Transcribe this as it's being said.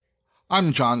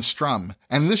I'm John Strum,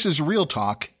 and this is Real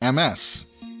Talk MS.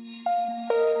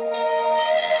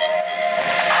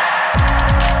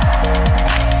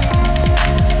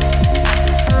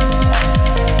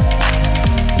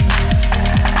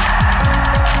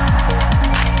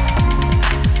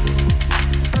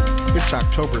 It's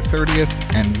October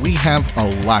 30th, and we have a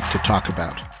lot to talk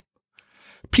about.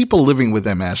 People living with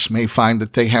MS may find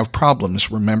that they have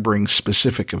problems remembering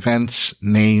specific events,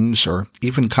 names, or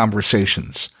even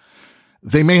conversations.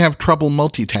 They may have trouble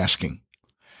multitasking,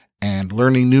 and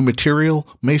learning new material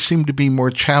may seem to be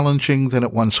more challenging than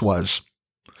it once was.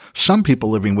 Some people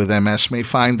living with MS may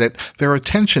find that their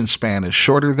attention span is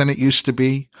shorter than it used to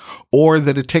be, or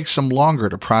that it takes them longer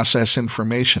to process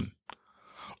information.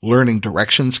 Learning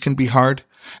directions can be hard,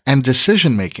 and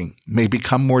decision-making may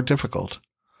become more difficult.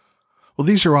 Well,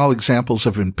 these are all examples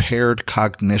of impaired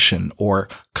cognition or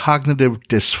cognitive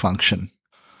dysfunction.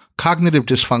 Cognitive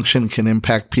dysfunction can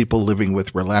impact people living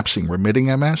with relapsing remitting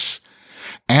MS,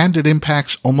 and it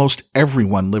impacts almost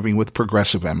everyone living with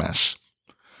progressive MS.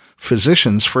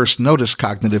 Physicians first noticed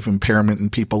cognitive impairment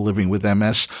in people living with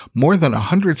MS more than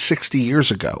 160 years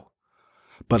ago.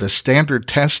 But a standard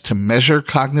test to measure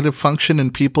cognitive function in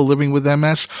people living with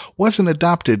MS wasn't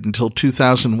adopted until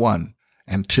 2001,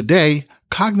 and today,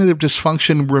 cognitive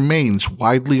dysfunction remains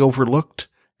widely overlooked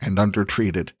and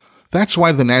undertreated. That's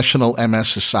why the National MS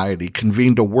Society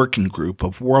convened a working group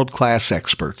of world-class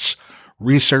experts,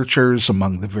 researchers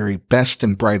among the very best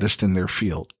and brightest in their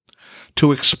field,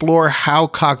 to explore how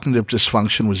cognitive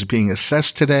dysfunction was being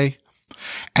assessed today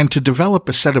and to develop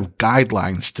a set of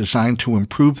guidelines designed to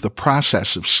improve the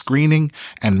process of screening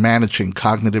and managing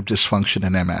cognitive dysfunction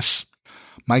in MS.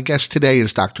 My guest today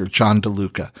is Dr. John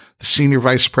DeLuca, the Senior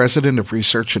Vice President of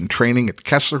Research and Training at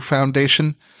Kessler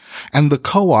Foundation, and the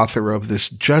co-author of this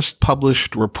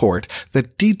just-published report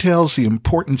that details the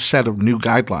important set of new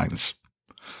guidelines.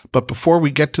 But before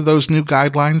we get to those new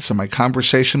guidelines and my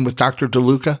conversation with Dr.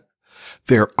 DeLuca,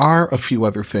 there are a few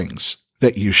other things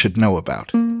that you should know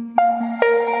about.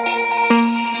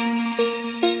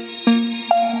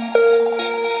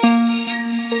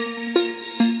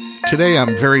 Today,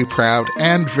 I'm very proud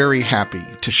and very happy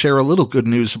to share a little good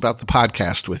news about the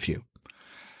podcast with you.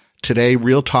 Today,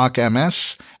 Real Talk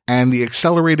MS and the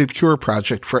Accelerated Cure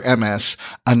Project for MS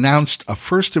announced a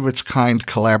first-of-its-kind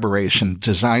collaboration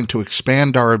designed to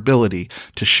expand our ability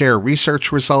to share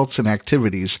research results and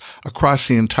activities across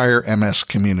the entire MS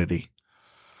community.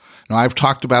 Now, I've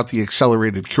talked about the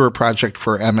Accelerated Cure Project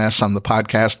for MS on the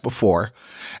podcast before,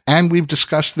 and we've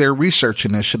discussed their research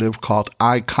initiative called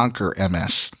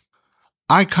iConquer-MS.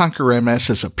 iConquer-MS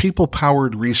is a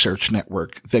people-powered research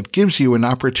network that gives you an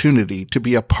opportunity to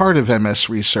be a part of MS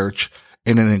research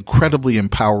in an incredibly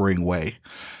empowering way.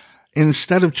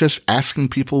 Instead of just asking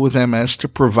people with MS to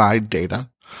provide data,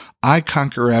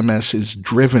 iConquer-MS is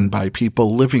driven by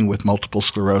people living with multiple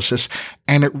sclerosis,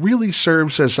 and it really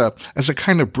serves as a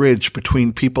kind of bridge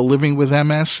between people living with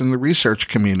MS and the research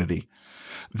community.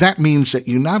 That means that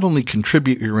you not only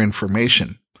contribute your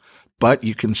information, but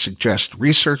you can suggest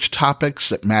research topics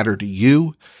that matter to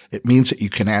you. It means that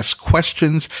you can ask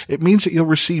questions. It means that you'll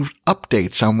receive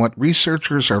updates on what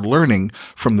researchers are learning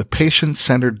from the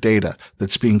patient-centered data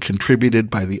that's being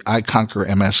contributed by the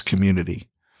iConquer-MS community.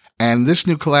 And this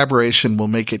new collaboration will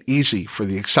make it easy for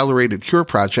the Accelerated Cure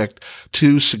Project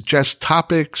to suggest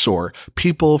topics or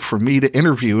people for me to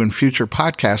interview in future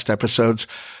podcast episodes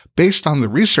based on the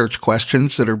research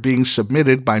questions that are being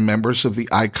submitted by members of the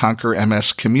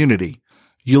iConquer-MS community.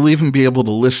 You'll even be able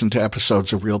to listen to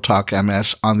episodes of Real Talk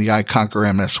MS on the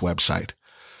iConquer-MS website.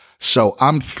 So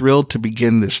I'm thrilled to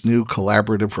begin this new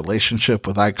collaborative relationship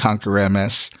with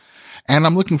iConquer-MS, and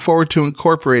I'm looking forward to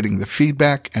incorporating the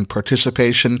feedback and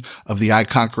participation of the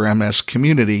iConquer-MS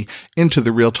community into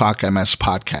the Real Talk MS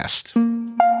podcast.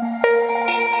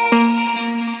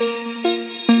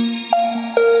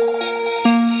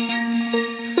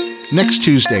 Next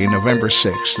Tuesday, November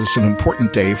 6th, is an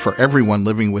important day for everyone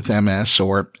living with MS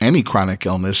or any chronic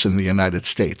illness in the United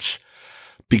States,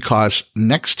 because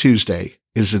next Tuesday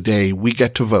is the day we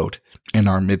get to vote in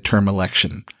our midterm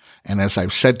election. And as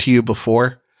I've said to you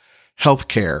before,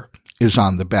 healthcare is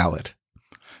on the ballot.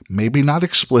 Maybe not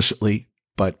explicitly,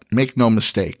 but make no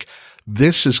mistake,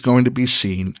 this is going to be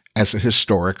seen as a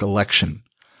historic election.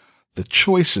 The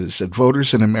choices that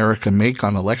voters in America make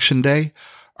on Election Day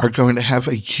are going to have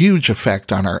a huge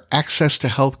effect on our access to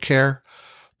health care,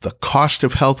 the cost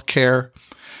of health care,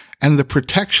 and the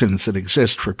protections that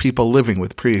exist for people living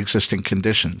with pre-existing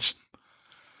conditions.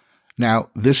 Now,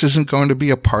 this isn't going to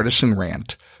be a partisan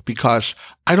rant, because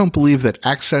I don't believe that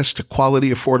access to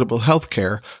quality, affordable health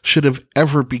care should have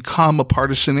ever become a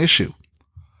partisan issue.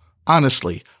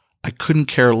 Honestly, I couldn't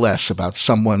care less about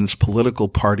someone's political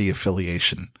party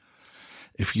affiliation.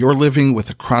 If you're living with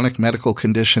a chronic medical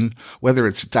condition, whether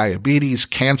it's diabetes,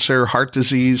 cancer, heart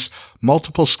disease,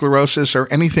 multiple sclerosis, or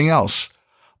anything else,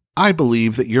 I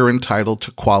believe that you're entitled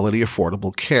to quality,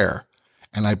 affordable care.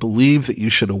 And I believe that you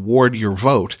should award your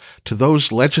vote to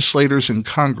those legislators in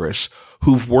Congress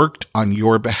who've worked on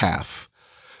your behalf.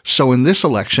 So in this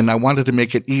election, I wanted to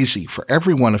make it easy for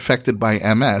everyone affected by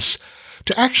MS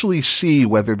to actually see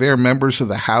whether their members of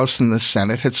the House and the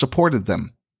Senate had supported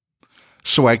them.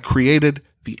 So I created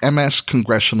the MS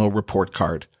Congressional Report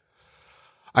Card.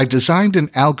 I designed an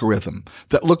algorithm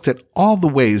that looked at all the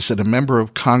ways that a member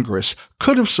of Congress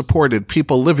could have supported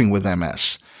people living with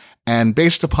MS, and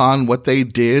based upon what they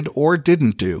did or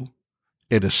didn't do,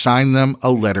 it assigned them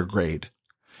a letter grade.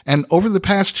 And over the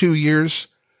past 2 years,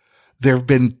 there have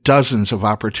been dozens of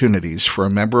opportunities for a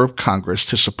member of Congress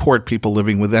to support people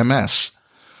living with MS.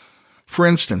 For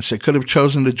instance, they could have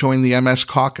chosen to join the MS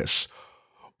caucus,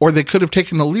 or they could have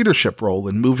taken a leadership role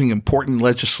in moving important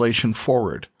legislation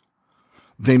forward.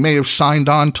 They may have signed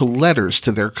on to letters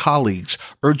to their colleagues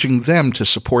urging them to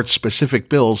support specific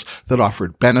bills that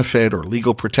offered benefit or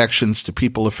legal protections to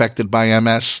people affected by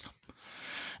MS.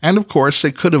 And of course,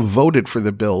 they could have voted for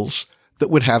the bills that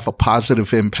would have a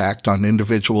positive impact on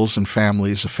individuals and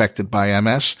families affected by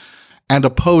MS, and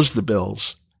oppose the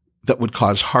bills that would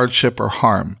cause hardship or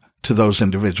harm to those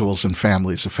individuals and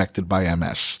families affected by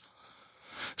MS.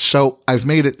 So I've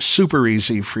made it super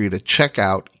easy for you to check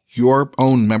out your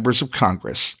own members of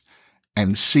Congress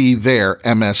and see their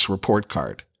MS report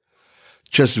card.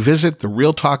 Just visit the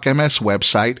Real Talk MS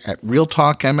website at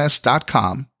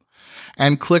realtalkms.com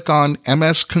and click on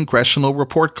MS Congressional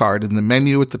Report Card in the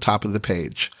menu at the top of the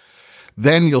page.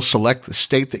 Then you'll select the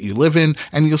state that you live in,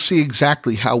 and you'll see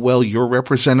exactly how well your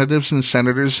representatives and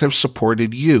senators have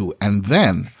supported you. And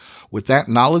then, with that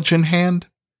knowledge in hand,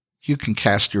 you can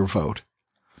cast your vote.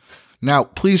 Now,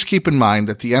 please keep in mind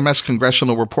that the MS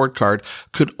Congressional Report Card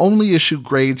could only issue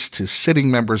grades to sitting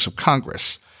members of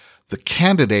Congress. The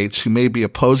candidates who may be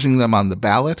opposing them on the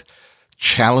ballot,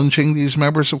 challenging these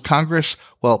members of Congress,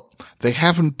 well, they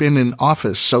haven't been in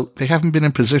office, so they haven't been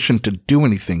in position to do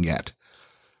anything yet.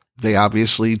 They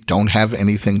obviously don't have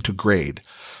anything to grade.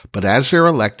 But as they're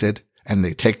elected and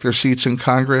they take their seats in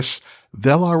Congress,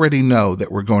 they'll already know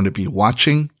that we're going to be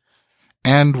watching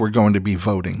and we're going to be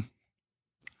voting.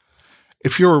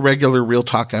 If you're a regular Real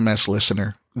Talk MS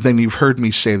listener, then you've heard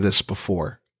me say this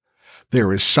before.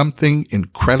 There is something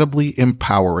incredibly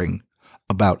empowering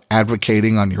about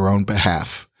advocating on your own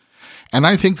behalf. And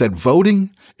I think that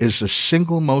voting is the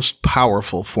single most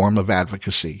powerful form of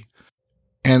advocacy.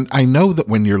 And I know that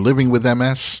when you're living with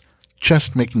MS,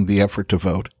 just making the effort to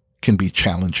vote can be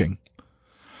challenging.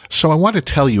 So I want to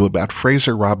tell you about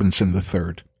Fraser Robinson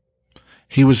III.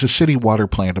 He was a city water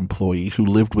plant employee who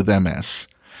lived with MS.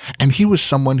 And he was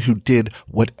someone who did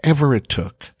whatever it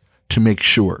took to make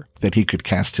sure that he could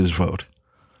cast his vote.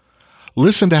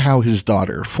 Listen to how his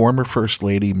daughter, former First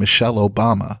Lady Michelle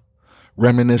Obama,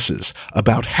 reminisces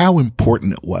about how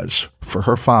important it was for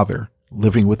her father,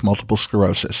 living with multiple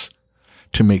sclerosis,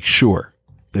 to make sure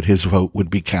that his vote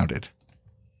would be counted.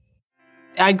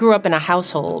 I grew up in a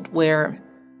household where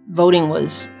voting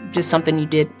was just something you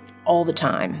did all the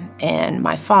time. And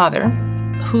my father,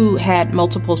 who had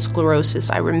multiple sclerosis,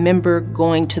 I remember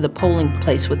going to the polling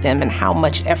place with him and how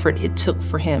much effort it took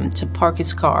for him to park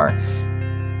his car,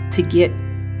 to get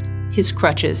his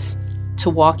crutches, to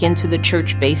walk into the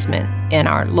church basement in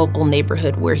our local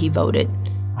neighborhood where he voted,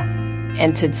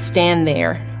 and to stand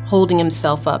there holding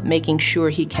himself up, making sure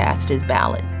he cast his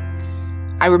ballot.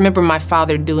 I remember my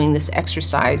father doing this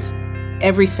exercise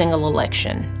every single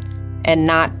election and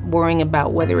not worrying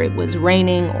about whether it was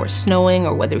raining or snowing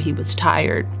or whether he was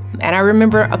tired. And I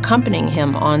remember accompanying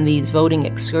him on these voting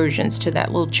excursions to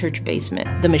that little church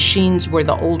basement. The machines were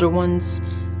the older ones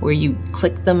where you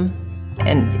click them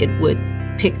and it would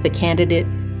pick the candidate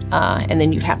and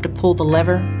then you'd have to pull the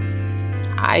lever.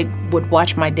 I would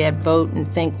watch my dad vote and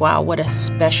think, wow, what a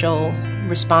special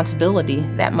responsibility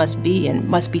that must be, and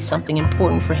must be something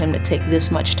important for him to take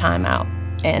this much time out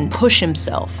and push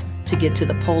himself to get to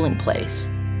the polling place.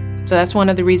 So that's one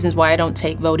of the reasons why I don't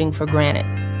take voting for granted.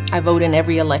 I vote in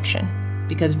every election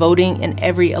because voting in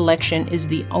every election is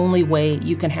the only way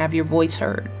you can have your voice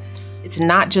heard. It's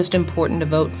not just important to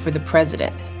vote for the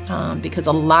president because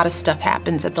a lot of stuff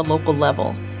happens at the local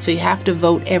level. So you have to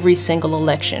vote every single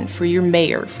election for your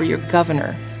mayor, for your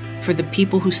governor, for the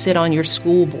people who sit on your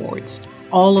school boards.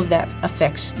 All of that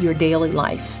affects your daily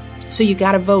life. So you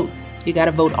got to vote. You got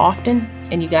to vote often,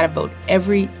 and you got to vote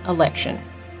every election.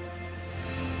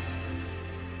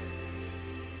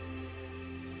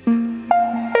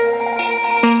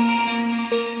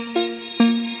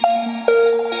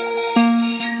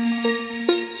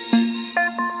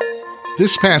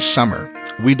 This past summer,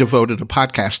 we devoted a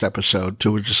podcast episode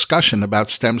to a discussion about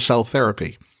stem cell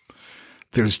therapy.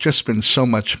 There's just been so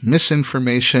much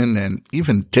misinformation and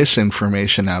even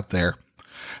disinformation out there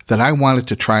that I wanted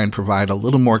to try and provide a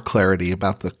little more clarity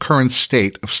about the current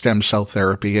state of stem cell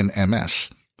therapy in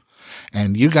MS.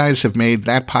 And you guys have made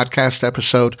that podcast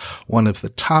episode one of the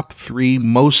top 3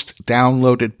 most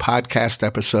downloaded podcast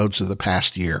episodes of the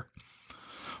past year.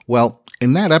 Well,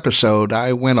 in that episode,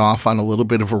 I went off on a little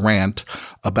bit of a rant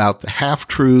about the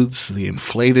half-truths, the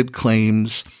inflated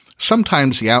claims,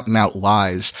 sometimes the out-and-out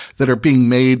lies that are being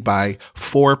made by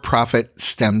for-profit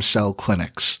stem cell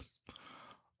clinics.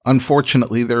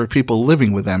 Unfortunately, there are people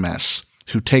living with MS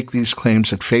who take these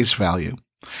claims at face value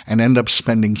and end up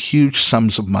spending huge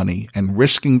sums of money and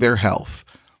risking their health,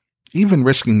 even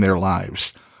risking their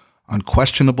lives, on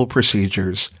questionable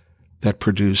procedures that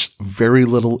produce very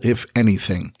little, if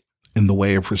anything, in the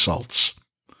way of results.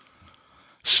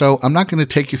 So I'm not going to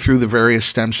take you through the various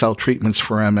stem cell treatments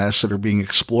for MS that are being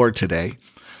explored today.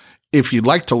 If you'd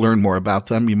like to learn more about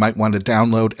them, you might want to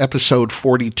download episode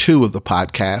 42 of the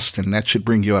podcast, and that should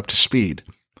bring you up to speed.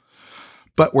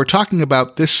 But we're talking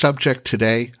about this subject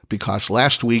today because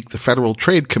last week the Federal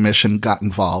Trade Commission got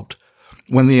involved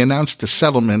when they announced a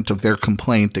settlement of their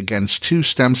complaint against 2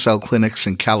 stem cell clinics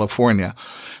in California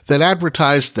that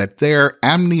advertised that their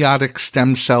amniotic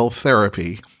stem cell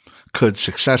therapy could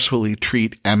successfully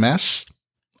treat MS,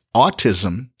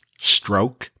 autism,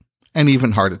 stroke, and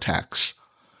even heart attacks.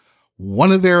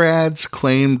 One of their ads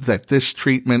claimed that this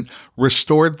treatment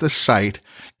restored the sight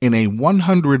in a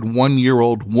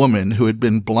 101-year-old woman who had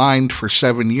been blind for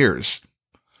 7 years.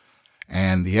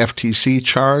 And the FTC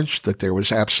charged that there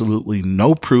was absolutely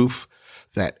no proof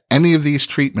that any of these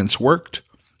treatments worked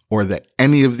or that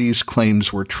any of these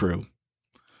claims were true.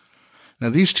 Now,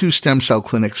 these 2 stem cell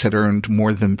clinics had earned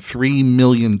more than $3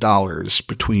 million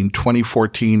between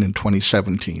 2014 and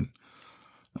 2017,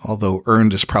 although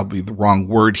earned is probably the wrong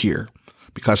word here,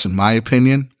 because in my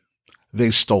opinion,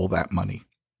 they stole that money.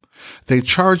 They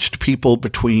charged people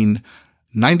between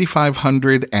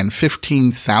 $9,500 and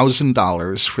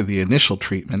 $15,000 for the initial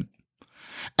treatment,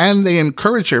 and they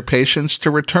encourage their patients to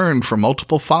return for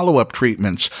multiple follow-up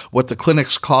treatments, what the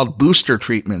clinics called booster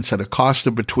treatments, at a cost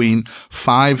of between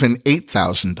 $5,000 and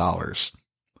 $8,000.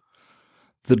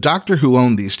 The doctor who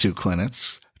owned these 2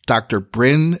 clinics, Dr.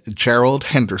 Bryn Gerald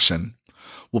Henderson,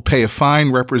 will pay a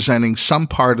fine representing some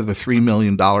part of the $3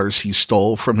 million he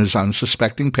stole from his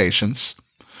unsuspecting patients,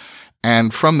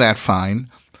 and from that fine,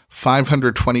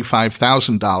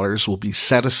 $525,000 will be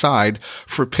set aside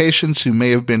for patients who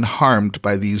may have been harmed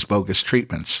by these bogus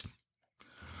treatments.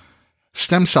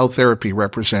 Stem cell therapy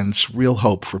represents real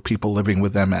hope for people living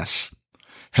with MS.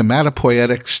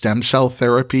 Hematopoietic stem cell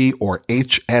therapy, or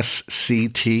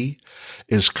HSCT,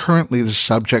 is currently the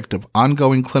subject of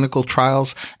ongoing clinical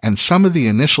trials, and some of the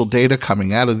initial data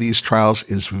coming out of these trials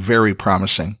is very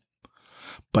promising.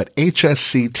 But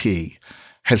HSCT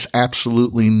has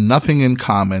absolutely nothing in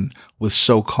common with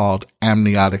so-called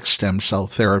amniotic stem cell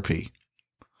therapy.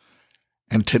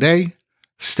 And today,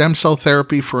 stem cell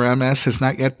therapy for MS has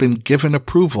not yet been given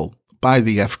approval by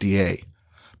the FDA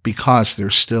because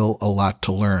there's still a lot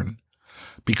to learn.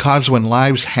 Because when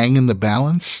lives hang in the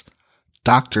balance,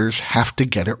 doctors have to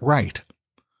get it right.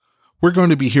 We're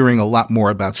going to be hearing a lot more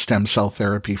about stem cell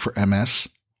therapy for MS.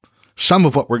 Some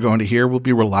of what we're going to hear will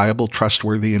be reliable,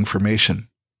 trustworthy information.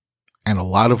 And a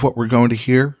lot of what we're going to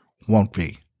hear won't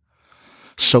be.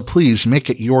 So please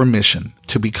make it your mission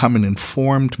to become an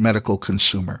informed medical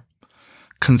consumer.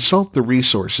 Consult the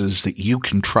resources that you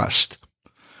can trust.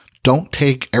 Don't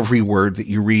take every word that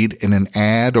you read in an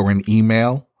ad or an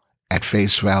email at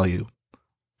face value,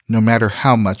 no matter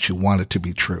how much you want it to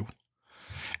be true.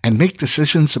 And make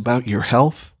decisions about your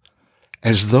health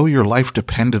as though your life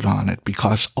depended on it,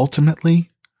 because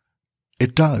ultimately,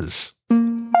 it does.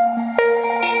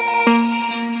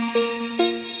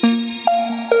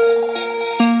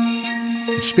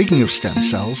 Speaking of stem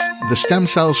cells, the stem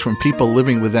cells from people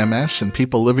living with MS and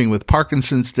people living with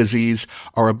Parkinson's disease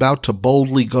are about to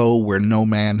boldly go where no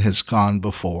man has gone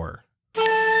before.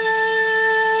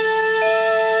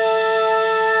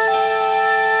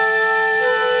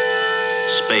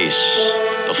 Space,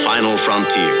 the final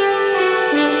frontier.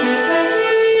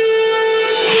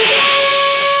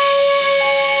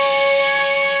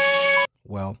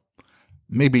 Well,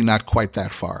 maybe not quite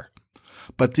that far.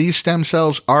 But these stem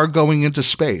cells are going into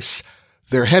space.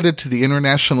 They're headed to the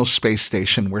International Space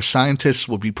Station, where scientists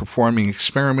will be performing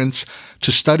experiments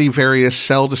to study various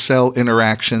cell-to-cell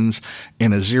interactions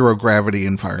in a zero-gravity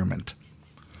environment.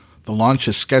 The launch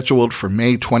is scheduled for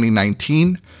May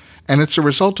 2019, And it's a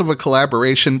result of a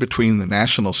collaboration between the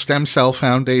National Stem Cell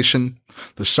Foundation,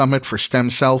 the Summit for Stem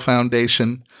Cell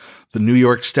Foundation, the New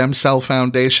York Stem Cell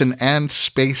Foundation, and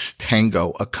Space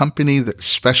Tango, a company that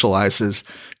specializes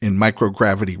in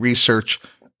microgravity research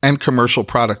and commercial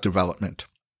product development.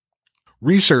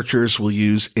 Researchers will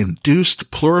use induced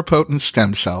pluripotent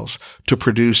stem cells to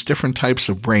produce different types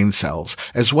of brain cells,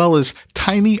 as well as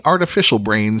tiny artificial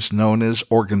brains known as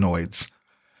organoids.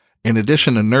 In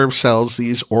addition to nerve cells,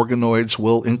 these organoids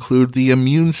will include the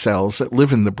immune cells that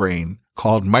live in the brain,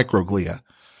 called microglia.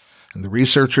 And the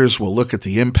researchers will look at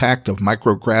the impact of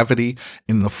microgravity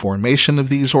in the formation of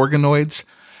these organoids,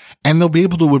 and they'll be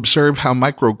able to observe how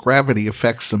microgravity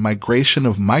affects the migration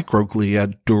of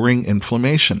microglia during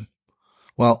inflammation.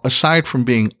 Well, aside from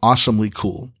being awesomely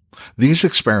cool, these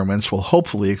experiments will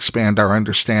hopefully expand our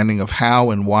understanding of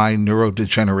how and why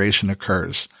neurodegeneration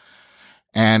occurs.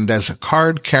 And as a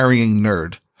card-carrying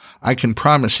nerd, I can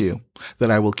promise you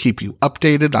that I will keep you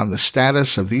updated on the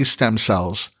status of these stem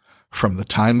cells from the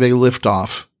time they lift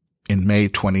off in May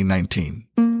 2019.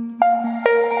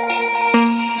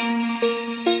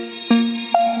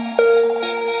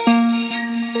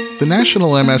 The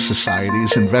National MS Society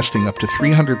is investing up to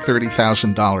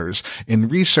 $330,000 in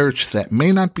research that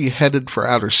may not be headed for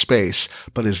outer space,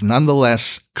 but is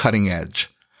nonetheless cutting edge.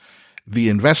 The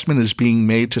investment is being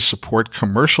made to support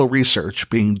commercial research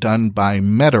being done by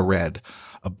MetaRed,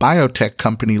 a biotech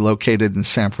company located in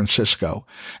San Francisco,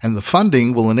 and the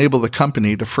funding will enable the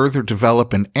company to further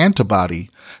develop an antibody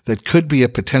that could be a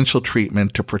potential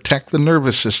treatment to protect the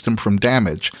nervous system from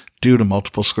damage due to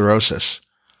multiple sclerosis.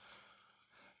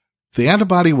 The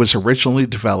antibody was originally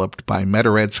developed by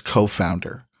MetaRed's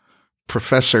co-founder,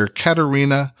 Professor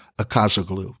Katerina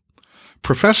Akazoglu.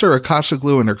 Professor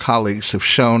Akazoglu and her colleagues have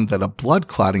shown that a blood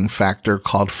clotting factor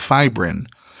called fibrin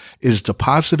is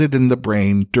deposited in the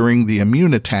brain during the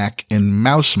immune attack in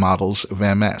mouse models of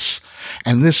MS,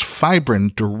 and this fibrin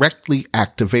directly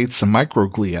activates the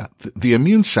microglia, the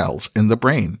immune cells in the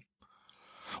brain.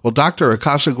 Well, Dr.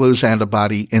 Akazoglu's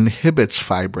antibody inhibits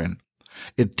fibrin.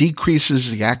 It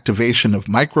decreases the activation of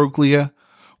microglia,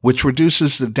 which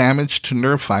reduces the damage to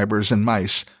nerve fibers in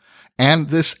mice, and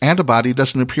this antibody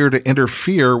doesn't appear to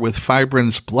interfere with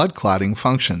fibrin's blood clotting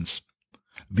functions.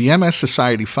 The MS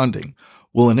Society funding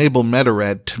will enable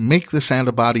MetaRed to make this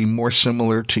antibody more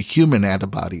similar to human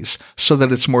antibodies so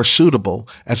that it's more suitable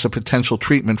as a potential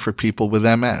treatment for people with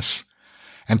MS,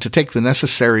 and to take the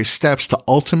necessary steps to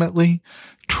ultimately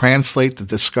translate the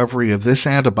discovery of this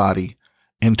antibody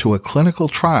into a clinical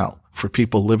trial for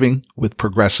people living with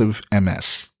progressive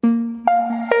MS.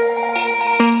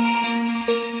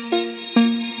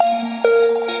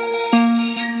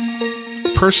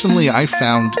 Personally, I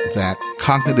found that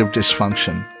cognitive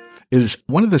dysfunction is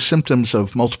one of the symptoms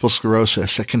of multiple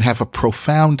sclerosis that can have a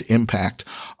profound impact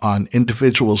on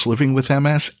individuals living with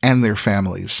MS and their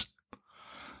families.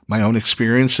 My own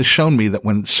experience has shown me that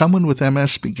when someone with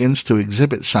MS begins to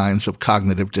exhibit signs of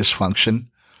cognitive dysfunction,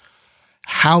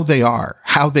 how they are,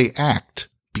 how they act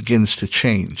begins to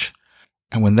change.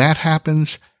 And when that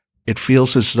happens, it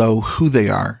feels as though who they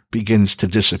are begins to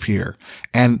disappear.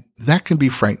 And that can be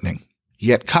frightening.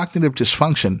 Yet cognitive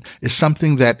dysfunction is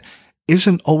something that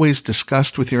isn't always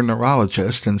discussed with your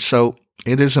neurologist, and so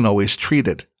it isn't always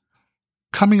treated.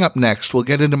 Coming up next, we'll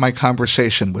get into my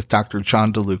conversation with Dr.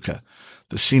 John DeLuca,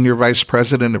 the Senior Vice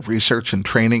President of Research and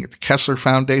Training at the Kessler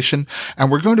Foundation, and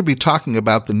we're going to be talking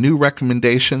about the new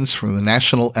recommendations from the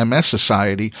National MS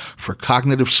Society for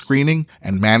cognitive screening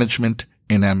and management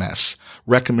in MS,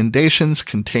 recommendations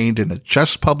contained in a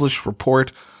just-published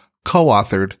report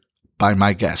co-authored by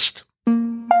my guest.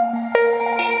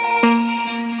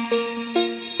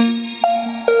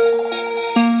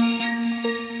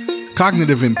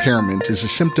 Cognitive impairment is a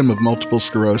symptom of multiple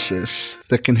sclerosis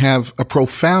that can have a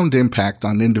profound impact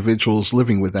on individuals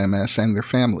living with MS and their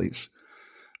families.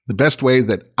 The best way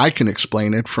that I can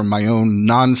explain it from my own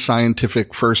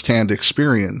non-scientific firsthand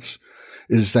experience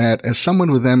is that as someone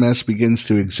with MS begins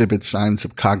to exhibit signs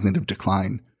of cognitive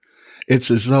decline, it's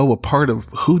as though a part of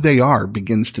who they are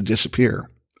begins to disappear.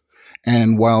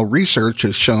 And while research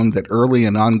has shown that early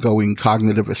and ongoing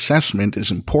cognitive assessment is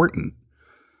important,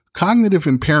 cognitive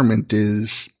impairment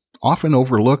is often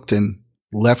overlooked and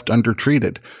left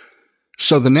undertreated.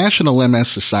 So the National MS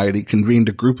Society convened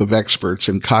a group of experts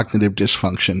in cognitive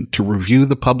dysfunction to review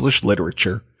the published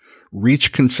literature,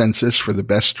 reach consensus for the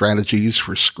best strategies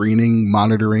for screening,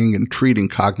 monitoring, and treating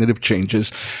cognitive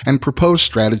changes, and propose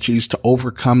strategies to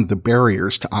overcome the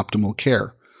barriers to optimal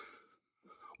care.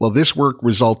 Well, this work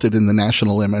resulted in the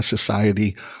National MS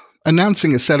Society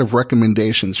announcing a set of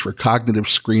recommendations for cognitive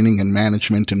screening and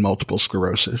management in multiple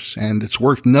sclerosis. And it's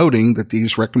worth noting that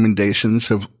these recommendations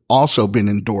have also been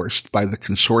endorsed by the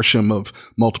Consortium of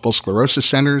Multiple Sclerosis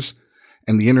Centers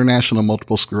and the International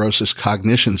Multiple Sclerosis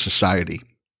Cognition Society.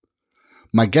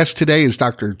 My guest today is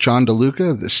Dr. John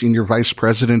DeLuca, the Senior Vice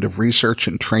President of Research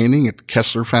and Training at the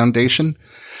Kessler Foundation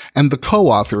and the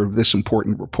co-author of this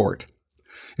important report.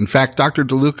 In fact, Dr.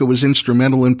 DeLuca was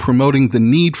instrumental in promoting the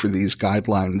need for these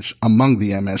guidelines among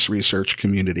the MS research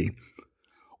community.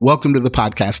 Welcome to the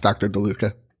podcast, Dr.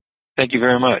 DeLuca. Thank you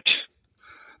very much.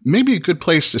 Maybe a good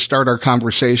place to start our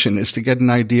conversation is to get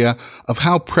an idea of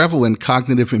how prevalent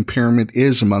cognitive impairment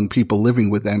is among people living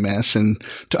with MS and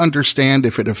to understand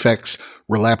if it affects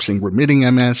relapsing remitting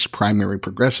MS, primary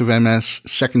progressive MS,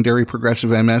 secondary progressive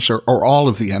MS, or all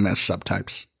of the MS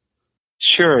subtypes.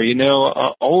 Sure.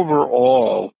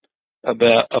 Overall,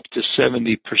 about up to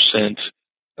 70%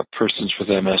 of persons with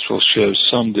MS will show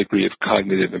some degree of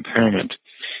cognitive impairment,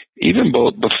 even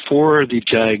before the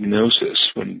diagnosis,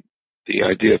 when the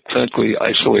idea of clinically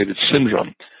isolated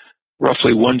syndrome,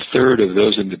 roughly 1/3 of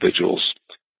those individuals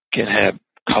can have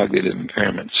cognitive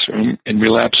impairments. In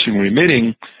relapsing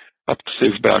remitting, up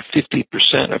to about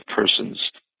 50% of persons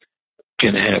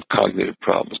can have cognitive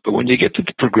problems. But when you get to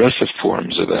the progressive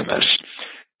forms of MS,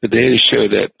 the data show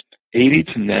that 80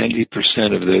 to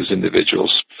 90% of those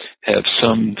individuals have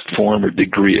some form or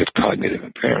degree of cognitive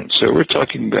impairment. So we're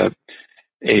talking about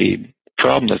a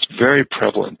problem that's very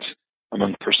prevalent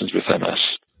among persons with MS.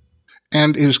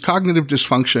 And is cognitive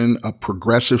dysfunction a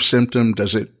progressive symptom?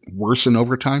 Does it worsen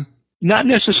over time? Not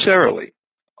necessarily.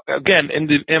 Again,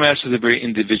 MS is a very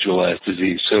individualized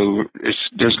disease, so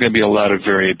there's going to be a lot of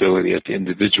variability at the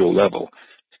individual level.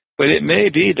 But it may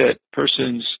be that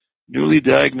persons newly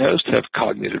diagnosed have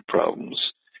cognitive problems,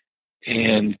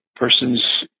 and persons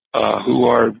who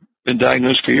are been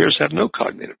diagnosed for years have no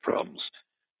cognitive problems.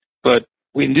 But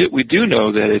we do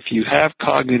know that if you have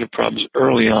cognitive problems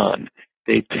early on,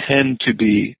 they tend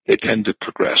to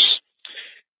progress.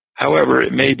 However,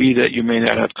 it may be that you may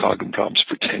not have cognitive problems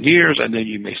for 10 years, and then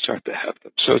you may start to have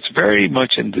them. So it's very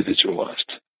much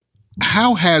individualized.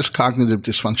 How has cognitive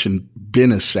dysfunction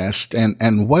been assessed,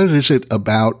 and what is it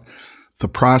about the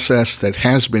process that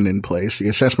has been in place, the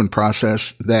assessment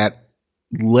process, that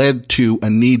led to a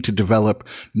need to develop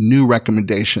new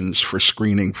recommendations for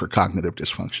screening for cognitive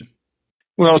dysfunction?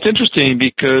 Well, it's interesting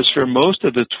because for most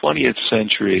of the 20th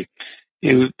century,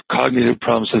 cognitive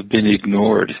problems have been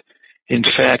ignored. In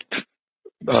fact,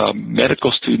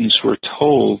 medical students were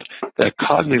told that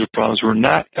cognitive problems were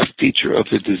not a feature of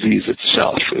the disease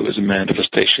itself. It was a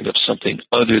manifestation of something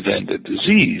other than the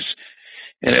disease.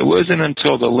 And it wasn't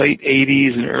until the late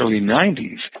 80s and early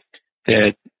 90s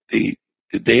that the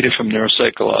data from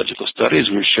neuropsychological studies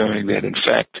were showing that, in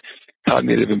fact,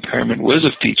 cognitive impairment was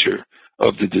a feature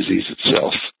of the disease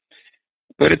itself.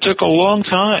 But it took a long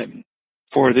time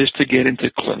for this to get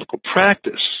into clinical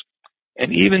practice.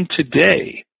 And even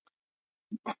today,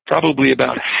 probably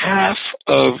about half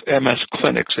of MS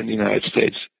clinics in the United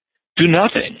States do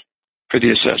nothing for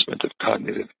the assessment of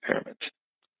cognitive impairment.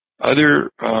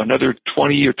 Another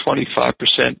 20 or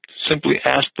 25% simply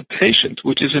ask the patient,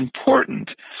 which is important,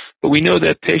 but we know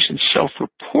that patients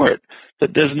self-report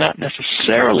that does not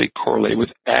necessarily correlate with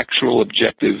actual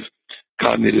objective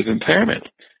cognitive impairment.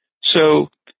 So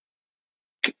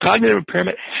cognitive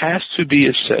impairment has to be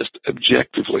assessed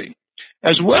objectively,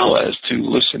 as well as to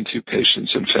listen to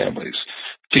patients and families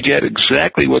to get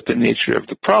exactly what the nature of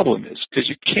the problem is, because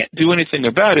you can't do anything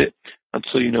about it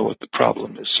until you know what the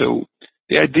problem is. So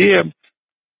the idea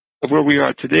of where we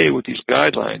are today with these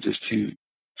guidelines is to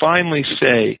finally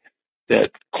say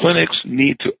that clinics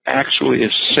need to actually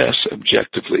assess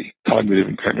objectively cognitive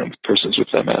impairment with persons with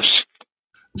MS.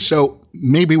 So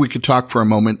maybe we could talk for a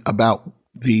moment about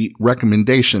the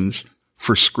recommendations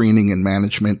for screening and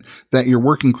management that your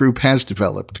working group has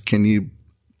developed. Can you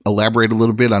elaborate a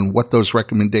little bit on what those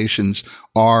recommendations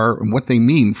are and what they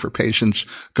mean for patients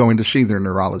going to see their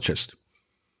neurologist?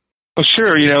 Well,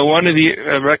 sure. One of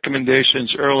the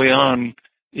recommendations early on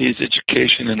is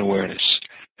education and awareness.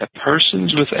 That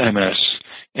persons with MS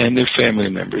and their family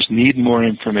members need more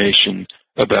information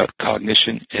about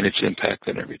cognition and its impact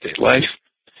on everyday life.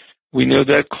 We know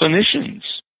that clinicians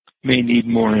may need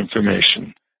more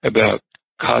information about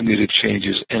cognitive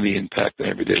changes and the impact on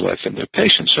everyday life in their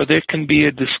patients. So there can be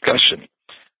a discussion.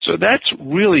 So that's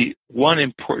really one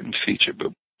important feature.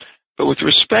 But with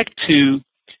respect to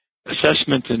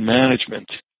assessment and management,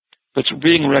 what's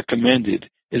being recommended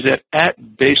is that at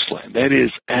baseline, that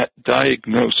is at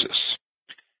diagnosis,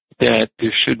 that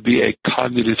there should be a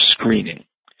cognitive screening.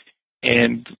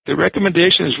 And the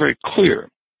recommendation is very clear.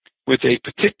 with a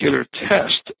particular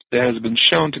test that has been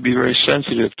shown to be very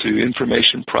sensitive to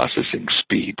information processing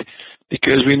speed,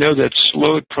 because we know that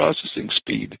slowed processing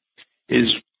speed is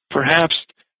perhaps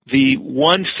the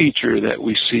one feature that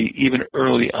we see even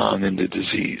early on in the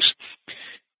disease.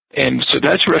 And so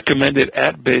that's recommended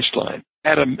at baseline.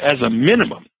 As a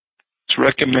minimum, it's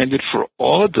recommended for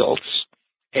all adults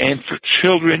and for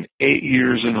children 8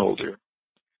 years and older.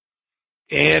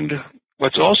 And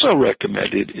what's also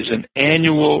recommended is an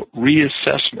annual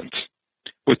reassessment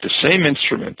with the same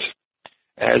instrument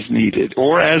as needed,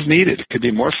 or as needed, it could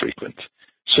be more frequent,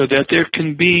 so that there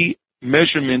can be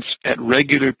measurements at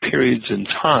regular periods in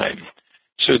time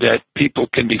so that people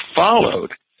can be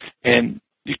followed and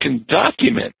you can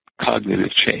document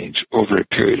cognitive change over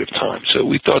a period of time. So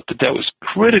we thought that that was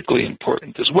critically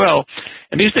important as well.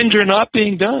 And these things are not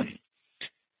being done.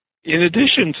 In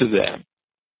addition to that,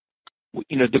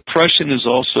 depression is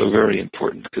also very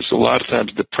important, because a lot of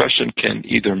times depression can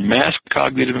either mask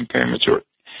cognitive impairments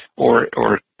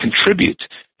or contribute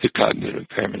to cognitive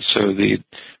impairments. So the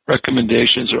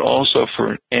recommendations are also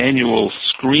for an annual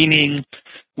screening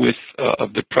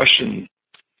of depression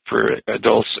for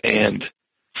adults and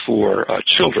for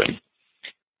children.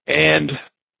 And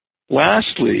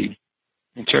lastly,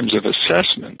 in terms of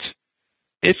assessment,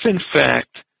 if in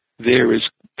fact there is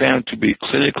found to be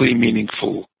clinically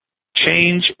meaningful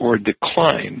change or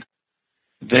decline,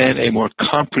 then a more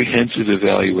comprehensive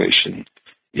evaluation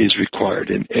is required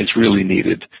and is really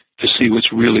needed to see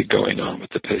what's really going on with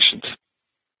the patient.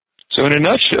 So in a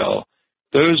nutshell,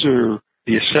 those are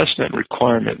the assessment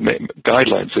requirement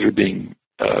guidelines that are being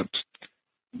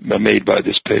made by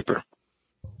this paper.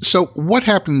 So what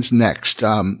happens next?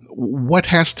 What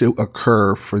has to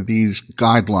occur for these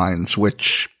guidelines,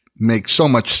 which make so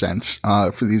much sense,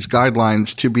 for these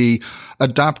guidelines to be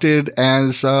adopted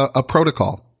as a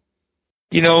protocol?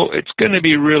 It's going to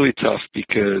be really tough,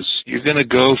 because you're going to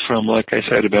go from, like I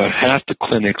said, about half the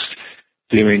clinics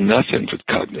doing nothing with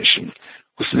cognition,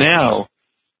 with now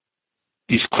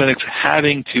these clinics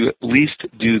having to at least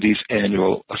do these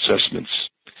annual assessments.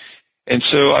 And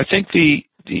so I think the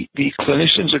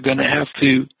clinicians are going to have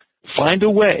to find a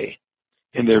way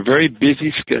in their very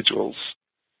busy schedules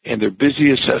and their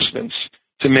busy assessments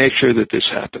to make sure that this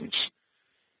happens.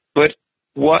 But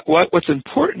what's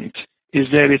important is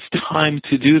that it's time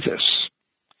to do this.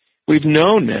 We've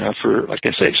known now for, like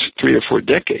I say, 3 or 4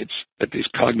 decades that these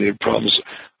cognitive problems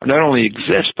not only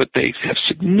exist, but they have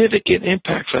significant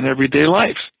impacts on everyday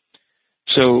life.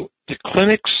 So the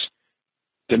clinics,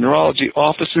 the neurology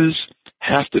offices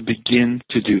have to begin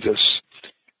to do this.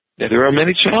 Now, there are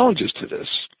many challenges to this,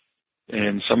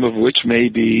 and some of which may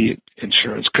be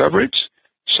insurance coverage,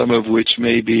 some of which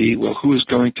may be, well, who is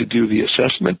going to do the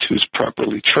assessment, who's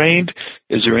properly trained,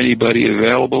 is there anybody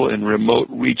available in remote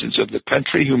regions of the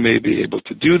country who may be able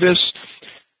to do this?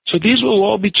 So these will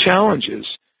all be challenges,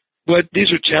 but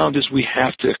these are challenges we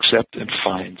have to accept and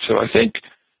find. So I think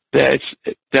that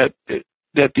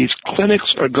these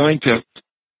clinics are going to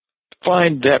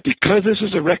find that because this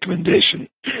is a recommendation,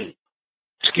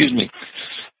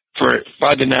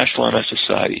 by the National MS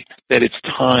Society, that it's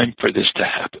time for this to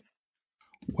happen.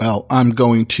 Well, I'm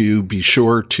going to be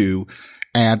sure to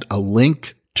add a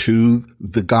link to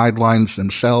the guidelines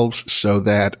themselves so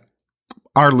that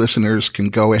our listeners can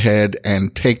go ahead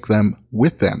and take them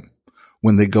with them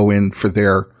when they go in for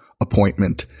their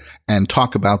appointment and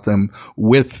talk about them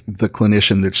with the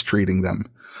clinician that's treating them.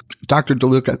 Dr.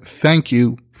 DeLuca, thank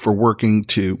you for working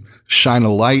to shine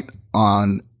a light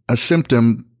on a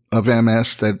symptom of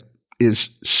MS that is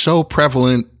so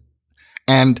prevalent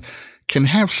and can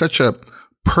have such a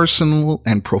personal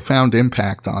and profound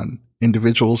impact on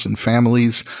individuals and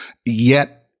families,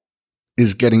 yet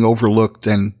is getting overlooked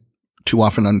and too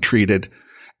often untreated.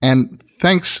 And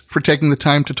thanks for taking the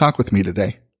time to talk with me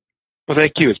today. Well,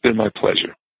 thank you. It's been my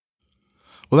pleasure.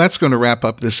 Well, that's going to wrap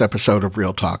up this episode of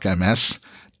Real Talk MS.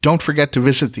 Don't forget to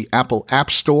visit the Apple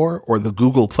App Store or the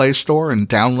Google Play Store and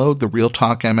download the Real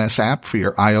Talk MS app for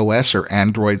your iOS or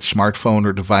Android smartphone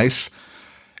or device.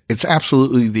 It's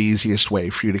absolutely the easiest way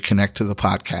for you to connect to the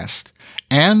podcast.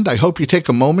 And I hope you take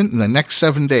a moment in the next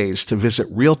 7 days to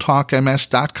visit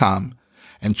realtalkms.com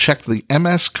and check the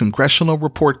MS Congressional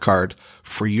Report Card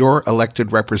for your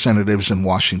elected representatives in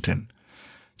Washington.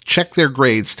 Check their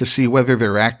grades to see whether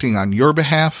they're acting on your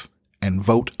behalf and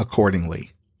vote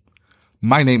accordingly.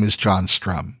 My name is John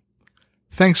Strum.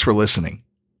 Thanks for listening,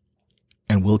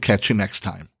 and we'll catch you next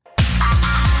time.